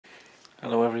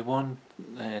Hello everyone,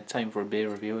 time for a beer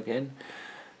review again.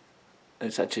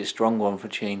 It's actually a strong one for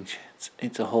change.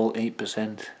 It's a whole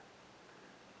 8%.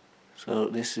 So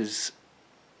this is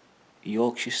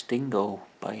Yorkshire Stingo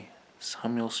by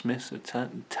Samuel Smith, the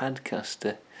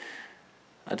Tadcaster.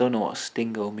 I don't know what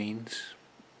Stingo means.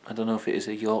 I don't know if it is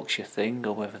a Yorkshire thing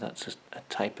or whether that's a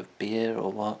type of beer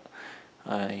or what.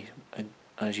 I,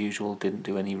 as usual, didn't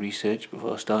do any research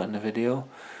before starting the video.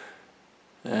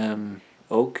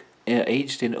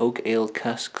 Aged in oak ale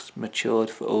casks, matured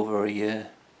for over a year.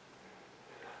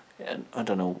 And I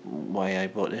don't know why I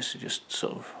bought this, it just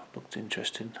sort of looked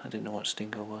interesting. I didn't know what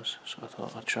Stingo was, so I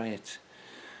thought I'd try it.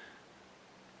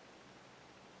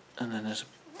 And then there's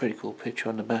a pretty cool picture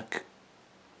on the back.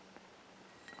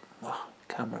 Oh,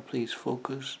 camera please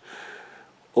focus.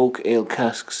 Oak ale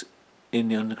casks in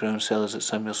the underground cellars at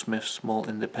Samuel Smith's small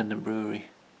independent brewery.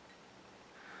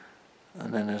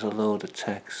 And then there's a load of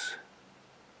text.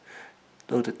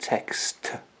 Oh,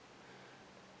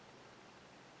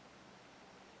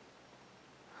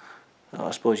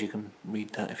 I suppose you can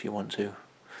read that if you want to.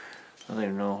 I don't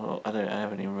even know. I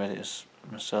haven't even read it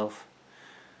myself.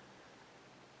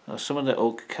 Some of the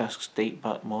oak casks date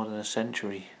back more than a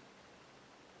century.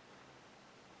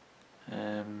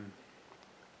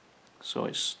 So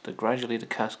gradually the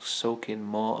casks soak in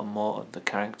more and more of the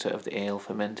character of the ale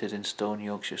fermented in stone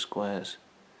Yorkshire squares.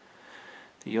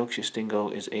 The Yorkshire Stingo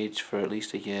is aged for at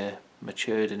least a year,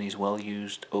 matured in these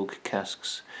well-used oak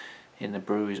casks in the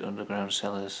brewery's underground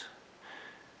cellars,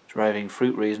 deriving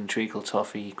fruit raisin, treacle,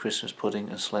 toffee, Christmas pudding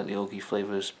and slightly oaky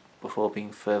flavours before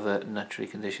being further naturally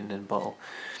conditioned in bottle.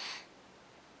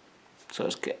 So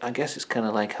I guess it's kind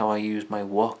of like how I use my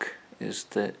wok, is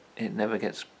that it never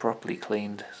gets properly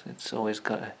cleaned. It's always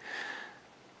got a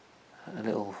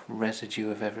little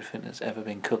residue of everything that's ever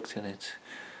been cooked in it,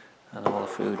 and all the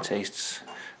food tastes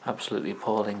absolutely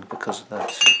appalling because of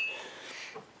that.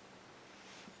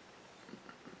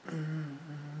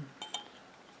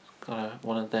 Got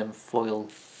one of them foil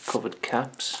covered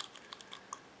caps,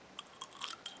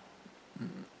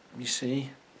 you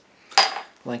see,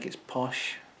 like it's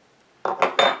posh.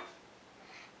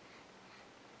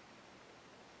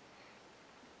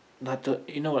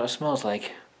 You know what it smells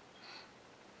like?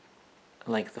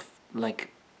 Like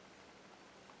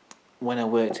when I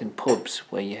worked in pubs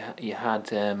where you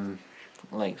had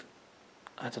like,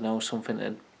 I don't know, something that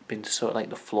had been sort of like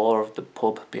the floor of the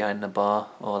pub behind the bar,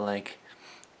 or like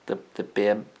the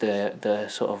beer, the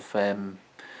sort of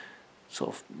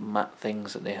mat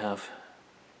things that they have.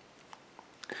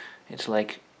 It's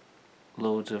like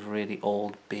loads of really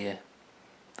old beer.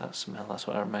 That smell, that's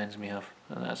what it reminds me of,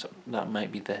 and that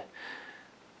might be the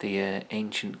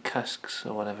ancient casks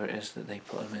or whatever it is that they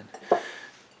put them in.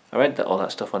 I read all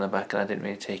that stuff on the back and I didn't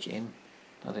really take it in.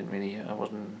 I didn't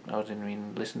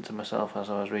even listen to myself as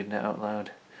I was reading it out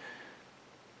loud.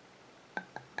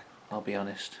 I'll be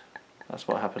honest. That's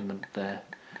what happened there.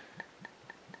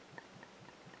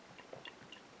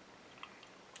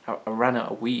 I ran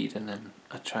out of weed and then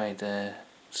I tried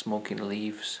smoking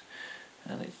leaves,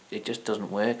 and it just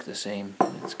doesn't work the same.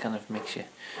 It's kind of makes you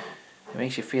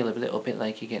feel a little bit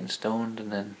like you're getting stoned, and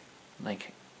then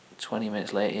like 20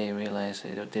 minutes later you realise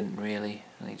it didn't really,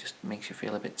 and it just makes you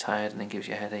feel a bit tired and then gives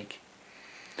you a headache.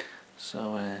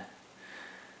 So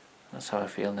that's how I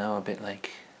feel now, a bit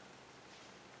like,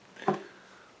 I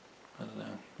don't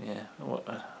know, yeah,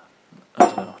 I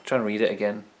don't know, trying to read it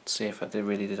again, see if I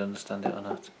really did understand it or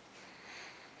not.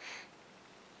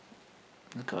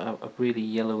 It's got a really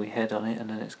yellowy head on it, and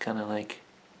then it's kind of like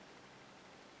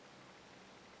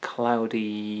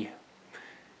cloudy.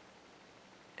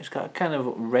 It's got a kind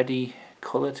of reddy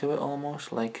colour to it,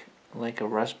 almost like a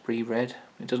raspberry red.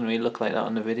 It doesn't really look like that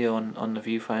on the video. On the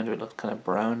viewfinder it looks kind of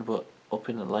brown, but up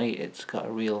in the light it's got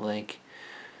a real like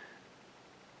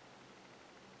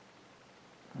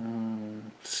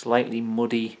slightly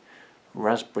muddy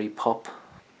raspberry pop,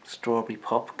 strawberry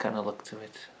pop kind of look to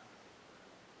it.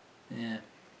 Yeah.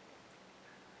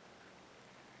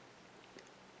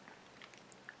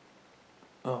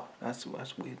 Oh, that's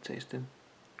weird tasting.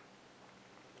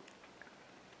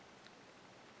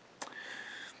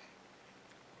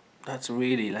 That's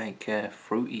really like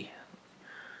fruity.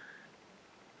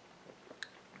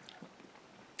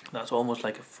 That's almost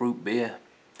like a fruit beer,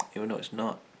 even though it's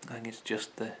not. I think it's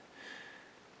just the...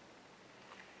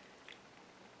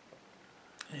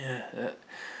 Yeah,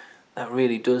 that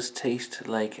really does taste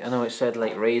like... I know it said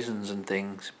like raisins and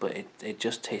things, but it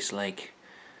just tastes like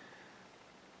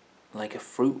a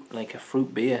fruit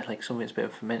beer, like something that's been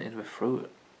fermented with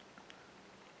fruit.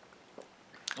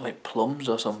 Like plums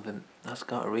or something. That's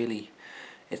got a really...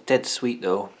 It's dead sweet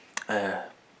though.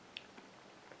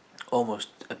 almost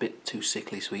a bit too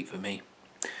sickly sweet for me.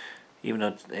 Even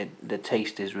though the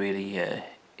taste is really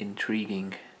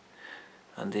intriguing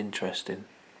and interesting,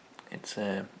 it's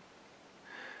yeah,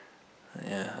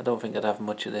 I don't think I'd have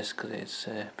much of this because it's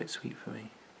a bit sweet for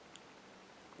me.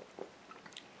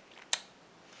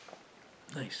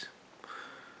 Nice.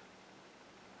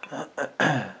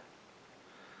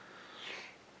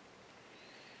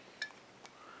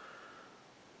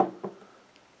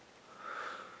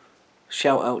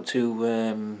 Shout out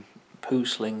to Poo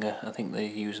Slinger, I think the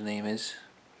username is.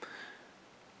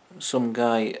 Some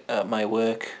guy at my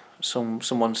work,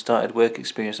 someone started work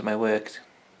experience at my work,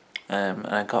 and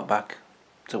I got back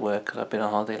to work because I've been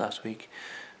on holiday last week,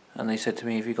 and they said to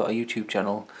me, "Have you got a YouTube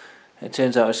channel?" It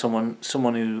turns out it's someone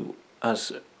who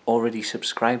has already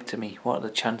subscribed to me. What are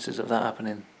the chances of that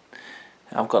happening?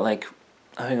 I've got I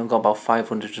think I've got about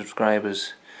 500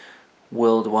 subscribers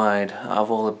worldwide out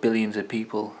of all the billions of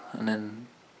people, and then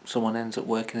someone ends up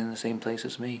working in the same place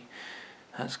as me.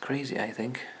 That's crazy, I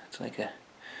think. It's like a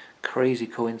crazy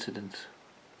coincidence.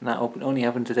 And that only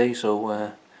happened today,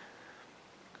 so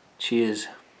cheers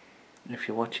if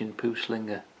you're watching Poo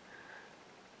Slinger.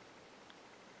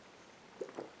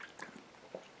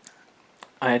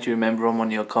 I actually remember on one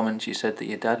of your comments you said that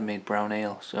your dad made brown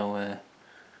ale, so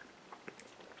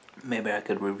maybe I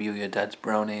could review your dad's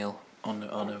brown ale on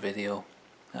a video.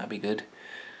 That'd be good.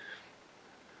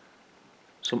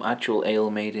 Some actual ale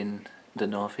made in the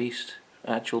northeast,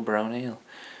 actual brown ale,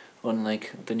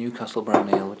 unlike the Newcastle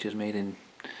brown ale, which is made in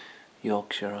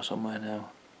Yorkshire or somewhere now.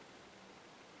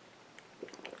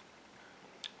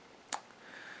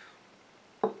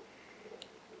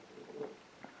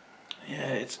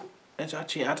 Yeah, it's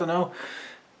actually, I don't know.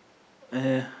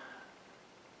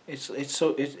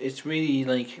 It's really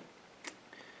like,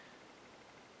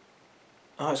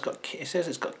 oh, it says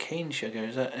it's got cane sugar.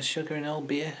 Is that a sugar in all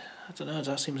beer? I don't know.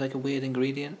 That seems like a weird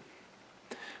ingredient.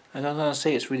 I'm gonna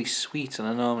say it's really sweet, and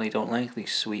I normally don't like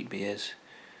these sweet beers.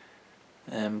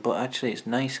 But actually, it's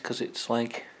nice because it's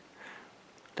like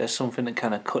there's something that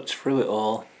kind of cuts through it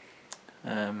all.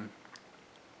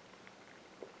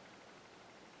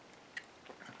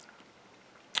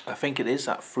 I think it is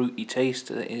that fruity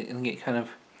taste. It kind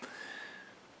of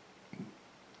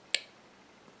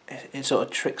it sort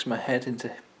of tricks my head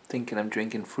into thinking I'm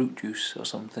drinking fruit juice or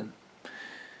something.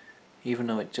 Even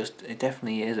though it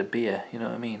definitely is a beer. You know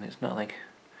what I mean? It's not like,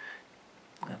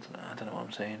 I don't know what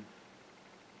I'm saying.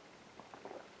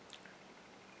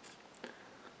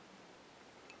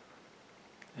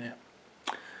 Yeah.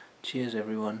 Cheers,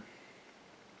 everyone.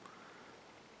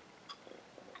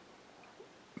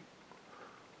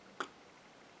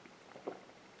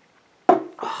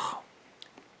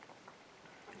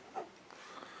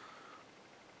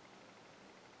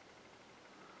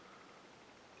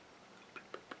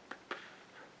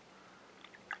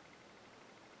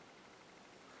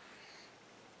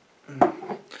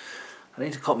 I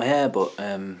need to cut my hair, but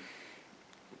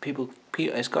people,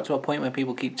 it's got to a point where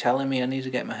people keep telling me I need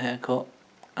to get my hair cut,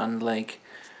 and like,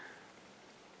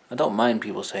 I don't mind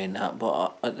people saying that,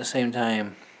 but at the same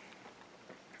time,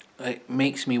 it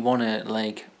makes me wanna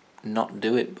like not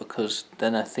do it, because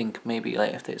then I think maybe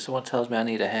like if someone tells me I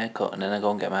need a haircut and then I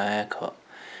go and get my hair cut,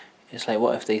 it's like,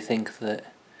 what if they think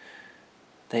that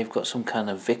they've got some kind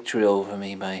of victory over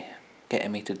me by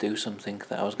getting me to do something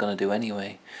that I was gonna do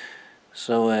anyway.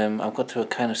 So I've got to a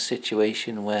kind of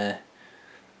situation where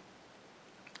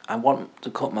I want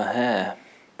to cut my hair,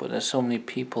 but there's so many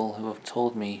people who have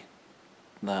told me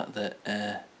that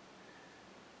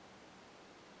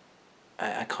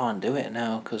I can't do it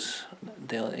now because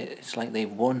it's like they've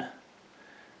won.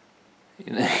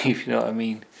 You know, if you know what I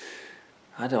mean.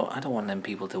 I don't want them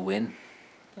people to win.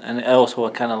 And also I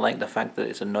kind of like the fact that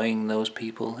it's annoying those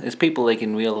people. It's people like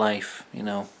in real life, you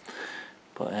know.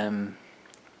 But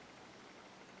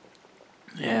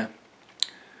yeah,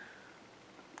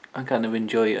 I kind of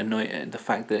enjoy the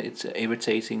fact that it's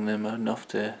irritating them enough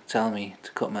to tell me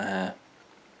to cut my hair.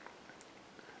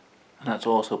 And that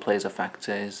also plays a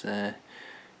factor, is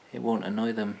it won't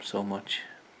annoy them so much,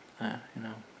 you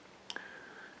know.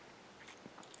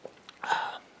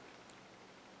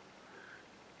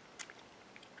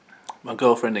 My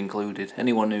girlfriend included.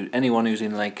 Anyone who's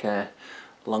in like a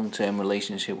long-term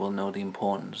relationship will know the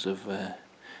importance of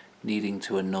needing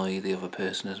to annoy the other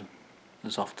person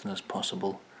as often as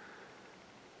possible.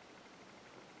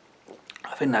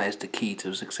 I think that is the key to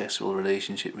a successful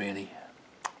relationship, really.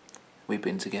 We've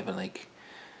been together like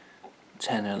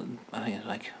 10 or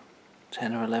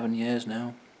 11 years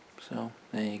now. So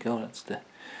there you go. That's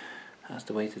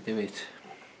the way to do it.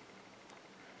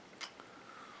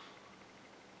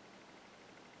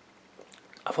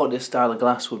 I thought this style of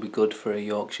glass would be good for a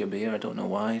Yorkshire beer. I don't know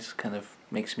why. It kind of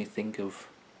makes me think of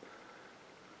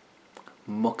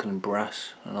muck and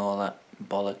brass and all that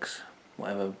bollocks,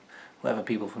 whatever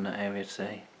people from that area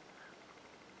say.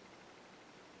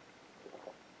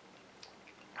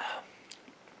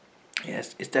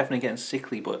 Yes, it's definitely getting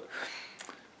sickly, but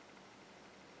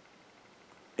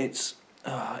it's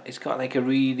got like a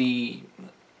really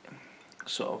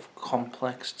sort of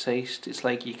complex taste. It's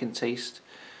like you can taste,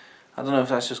 I don't know if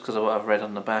that's just because of what I've read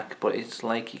on the back, but it's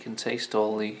like you can taste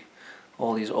all these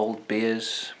old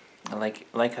beers, and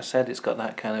like I said, it's got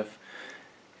that kind of,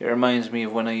 it reminds me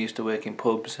of when I used to work in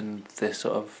pubs and the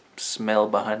sort of smell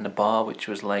behind the bar, which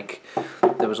was like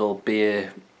there was all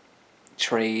beer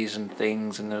trays and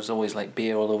things, and there was always like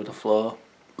beer all over the floor.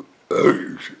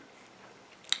 I'm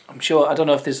sure, I don't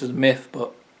know if this is a myth,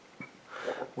 but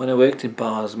when I worked in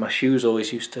bars, my shoes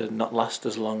always used to not last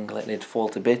as long, like they'd fall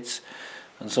to bits,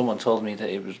 and someone told me that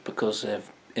it was because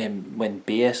of when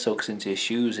beer soaks into your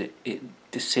shoes, it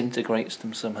disintegrates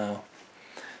them somehow.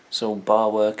 So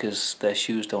bar workers, their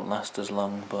shoes don't last as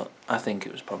long, but I think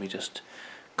it was probably just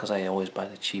because I always buy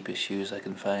the cheapest shoes I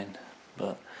can find.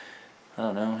 But I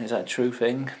don't know, is that a true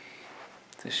thing?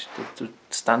 The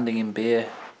standing in beer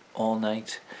all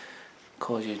night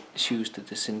cause your shoes to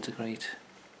disintegrate?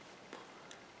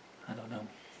 I don't know.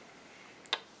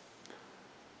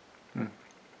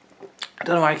 I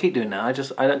don't know why I keep doing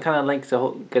that. I kind of like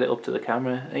to get it up to the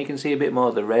camera, and you can see a bit more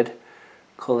of the red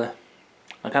colour.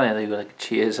 I kind of do like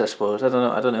cheers, I suppose. I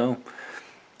don't know.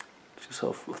 Just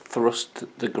sort of thrust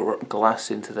the glass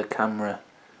into the camera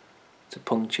to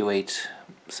punctuate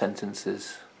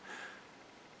sentences.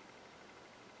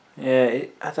 Yeah,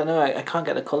 I don't know. I can't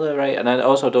get the colour right, and I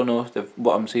also don't know if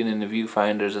what I'm seeing in the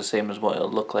viewfinder is the same as what it'll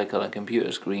look like on a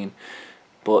computer screen.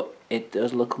 But it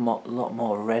does look a lot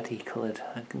more reddy coloured.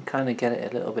 I can kind of get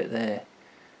it a little bit there.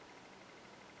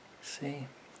 See?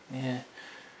 Yeah.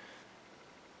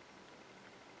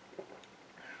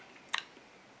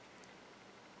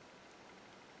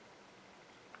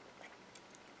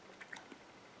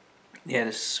 Yeah,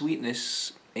 the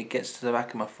sweetness, it gets to the back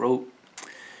of my throat,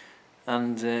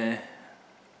 and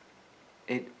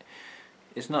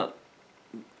it's not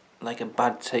like a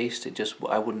bad taste. It just,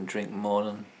 I wouldn't drink more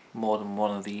than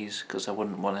one of these, because I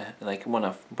wouldn't want to, like,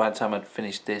 by the time I'd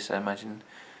finished this, I imagine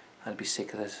I'd be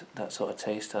sick of that sort of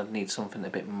taste. I'd need something a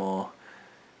bit more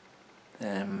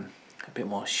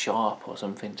sharp or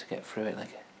something to get through it,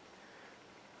 like,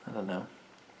 I don't know.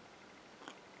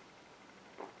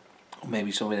 Or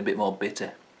maybe something a bit more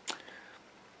bitter.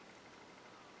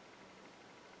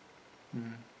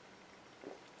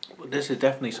 But this is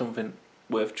definitely something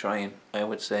worth trying, I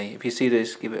would say. If you see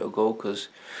this, give it a go, because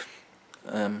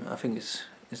I think it's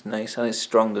nice, and it's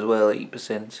strong as well,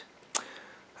 8%.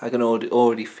 I can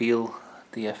already feel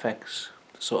the effects,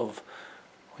 sort of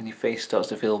when your face starts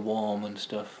to feel warm and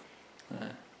stuff.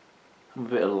 I'm a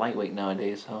bit of a lightweight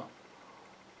nowadays, so.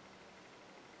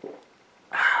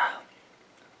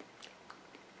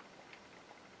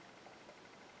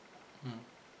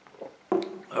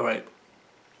 Alright,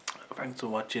 thanks for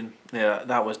watching. Yeah,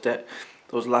 that was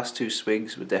those last two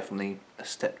swigs were definitely a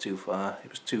step too far.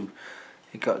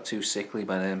 It got too sickly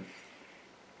by then.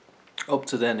 Up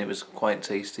to then it was quite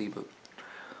tasty, but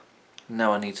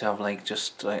now I need to have like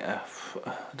just like I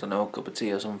don't know, a cup of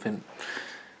tea or something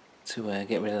to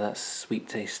get rid of that sweet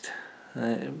taste.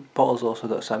 Bottle's also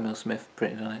got Samuel Smith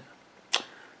printed on it.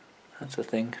 That's a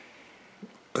thing.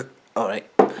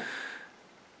 Alright.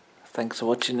 Thanks for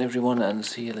watching everyone, and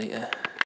see you later.